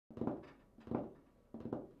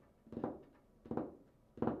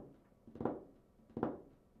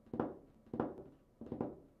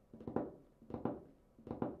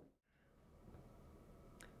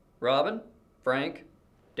Robin, Frank,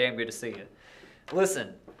 damn good to see you.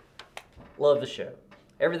 Listen, love the show.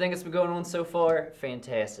 Everything that's been going on so far,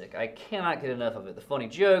 fantastic. I cannot get enough of it. The funny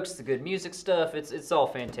jokes, the good music stuff, it's all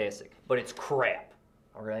fantastic. But it's crap,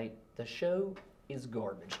 all right? The show is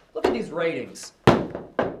garbage. Look at these ratings.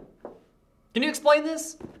 Can you explain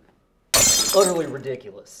this? Utterly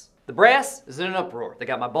ridiculous. The brass is in an uproar. They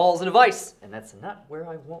got my balls in a vice, and that's not where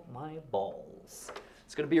I want my balls.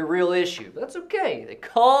 It's gonna be a real issue, but that's okay. They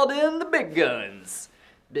called in the big guns.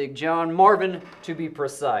 Big John Marvin, to be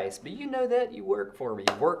precise. But you know that, you work for me.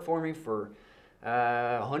 You worked for me for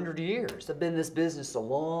 100 years. I've been in this business a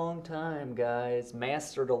long time, guys.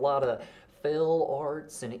 Mastered a lot of fell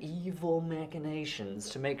arts and evil machinations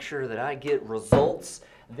to make sure that I get results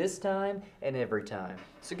this time and every time.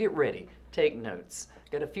 So get ready, take notes.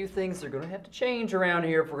 Got a few things that are gonna have to change around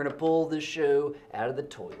here if we're gonna pull this show out of the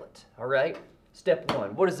toilet, all right? Step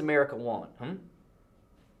one, what does America want,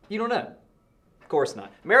 You don't know. Of course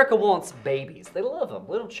not. America wants babies. They love them.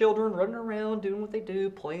 Little children running around, doing what they do,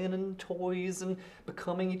 playing in toys and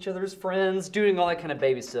becoming each other's friends, doing all that kind of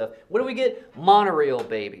baby stuff. What do we get? Monorail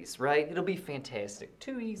babies, right? It'll be fantastic.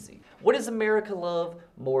 Too easy. What does America love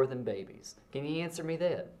more than babies? Can you answer me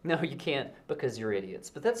that? No, you can't, because you're idiots.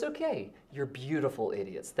 But that's okay. You're beautiful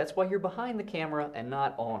idiots. That's why you're behind the camera and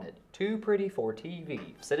not on it. Too pretty for TV.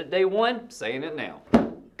 Said it day one, saying it now.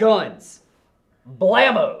 Guns.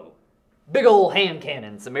 Blammo. Big old hand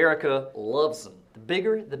cannons. America loves them. The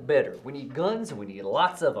bigger, the better. We need guns and we need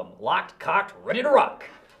lots of them. Locked, cocked, ready to rock.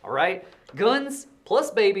 All right? Guns plus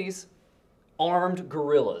babies, armed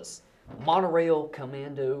guerrillas. Monorail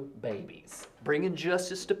commando babies. Bringing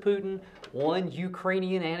justice to Putin, one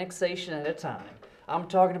Ukrainian annexation at a time. I'm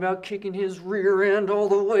talking about kicking his rear end all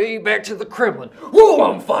the way back to the Kremlin. Whoa,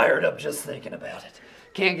 I'm fired up just thinking about it.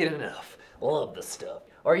 Can't get enough. Love the stuff.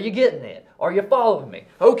 Are you getting it? Are you following me?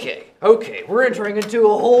 Okay, we're entering into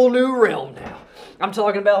a whole new realm now. I'm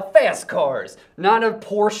talking about fast cars, not a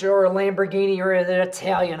Porsche or a Lamborghini or an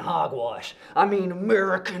Italian hogwash. I mean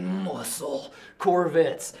American muscle.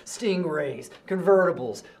 Corvettes, Stingrays,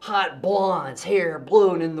 convertibles, hot blondes, hair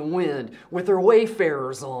blowing in the wind with their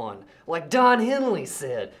Wayfarers on. Like Don Henley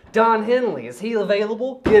said. Don Henley, is he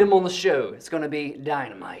available? Get him on the show. It's gonna be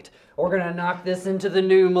dynamite. We're gonna knock this into the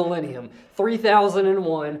new millennium.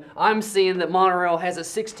 3001, I'm seeing that Monorail has a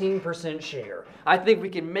 16% share. I think we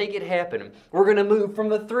can make it happen. We're gonna move from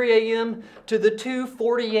the 3 a.m. to the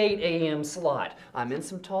 2:48 a.m. slot. I'm in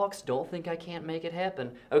some talks, don't think I can't make it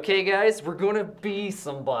happen. Okay guys, we're gonna be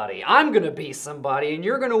somebody. I'm gonna be somebody and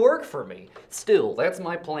you're gonna work for me. Still, that's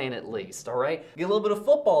my plan at least, all right? Get a little bit of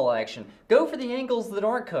football action. Go for the angles that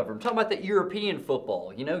aren't covered. I'm talking about that European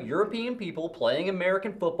football. You know, European people playing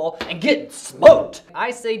American football and getting smoked. I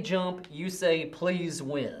say jump, you say please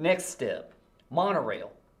win. Next step,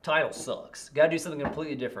 Monorail. Title sucks. Gotta do something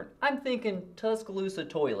completely different. I'm thinking Tuscaloosa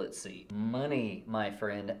toilet seat. Money, my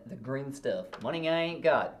friend. The green stuff. Money I ain't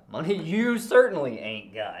got. Money you certainly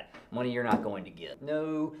ain't got. Money you're not going to get.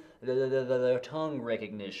 No, the tongue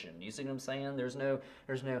recognition. You see what I'm saying? There's no,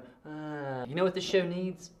 you know what this show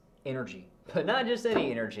needs? Energy. But not just any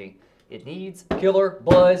energy. It needs killer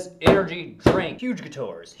buzz energy drink. Huge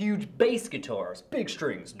guitars, huge bass guitars, big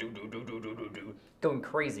strings, do. Going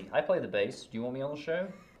crazy. I play the bass. Do you want me on the show?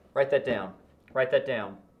 Write that down. Write that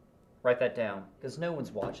down. Write that down. Because no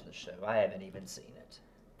one's watching the show. I haven't even seen it.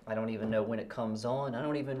 I don't even know when it comes on. I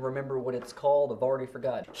don't even remember what it's called. I've already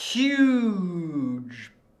forgotten.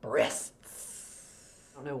 Huge breasts.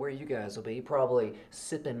 I don't know where you guys will be. Probably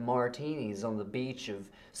sipping martinis on the beach of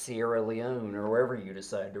Sierra Leone or wherever you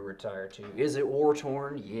decide to retire to. Is it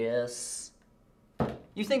war-torn? Yes.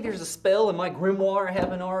 You think there's a spell in my grimoire I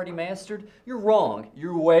haven't already mastered? You're wrong.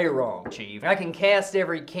 You're way wrong, Chief. I can cast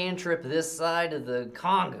every cantrip this side of the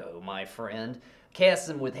Congo, my friend. Cast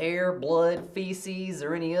them with hair, blood, feces,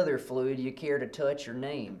 or any other fluid you care to touch or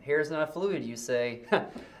name. Hair's not a fluid, you say?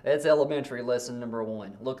 That's elementary lesson number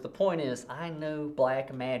 1. Look, the point is, I know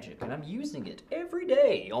black magic, and I'm using it every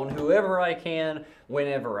day on whoever I can,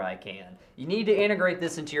 whenever I can. You need to integrate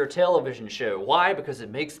this into your television show. Why? Because it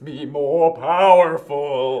makes me more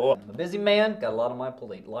powerful. I'm a busy man, got a lot on my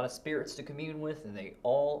plate, a lot of spirits to commune with, and they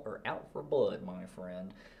all are out for blood, my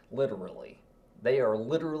friend. Literally. They are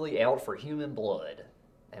literally out for human blood,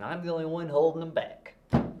 and I'm the only one holding them back.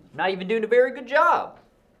 Not even doing a very good job.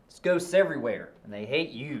 There's ghosts everywhere, and they hate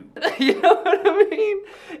you. You know what I mean?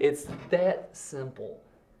 It's that simple.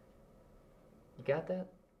 You got that?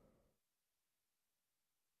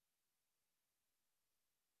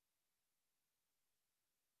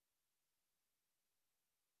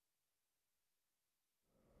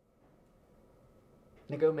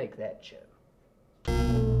 Now go make that show.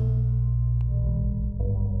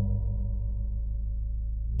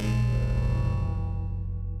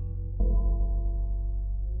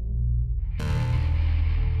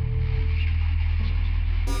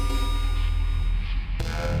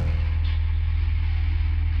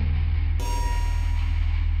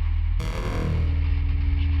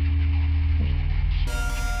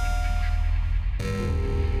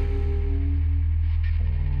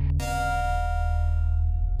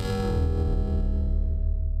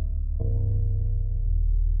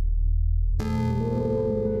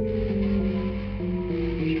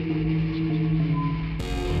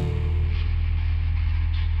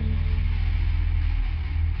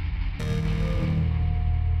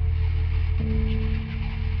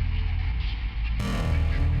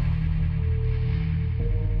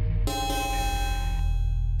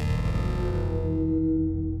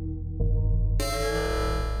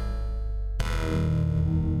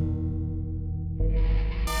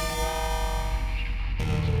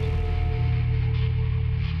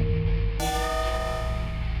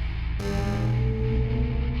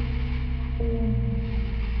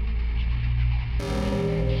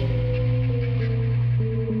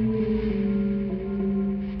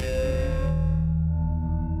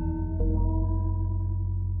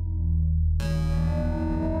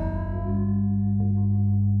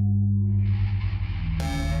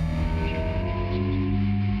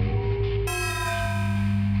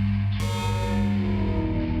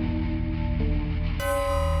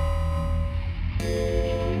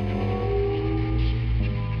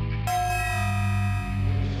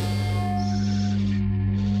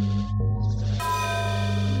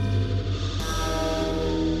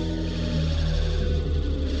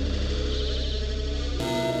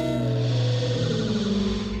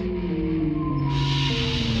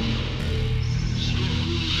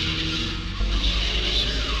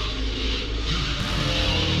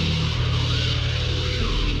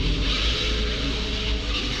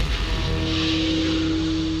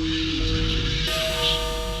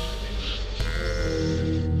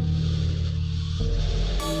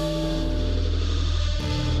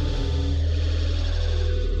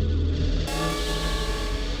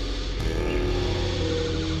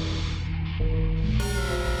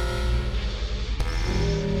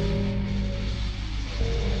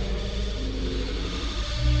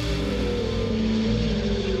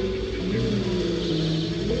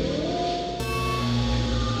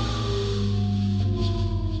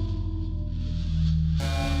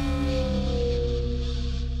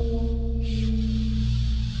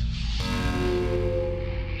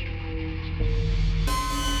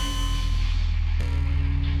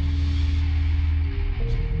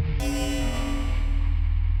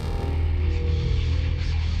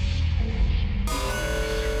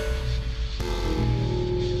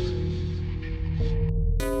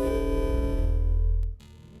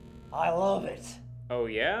 love it. Oh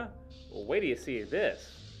yeah? Well, wait till you see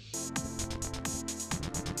this.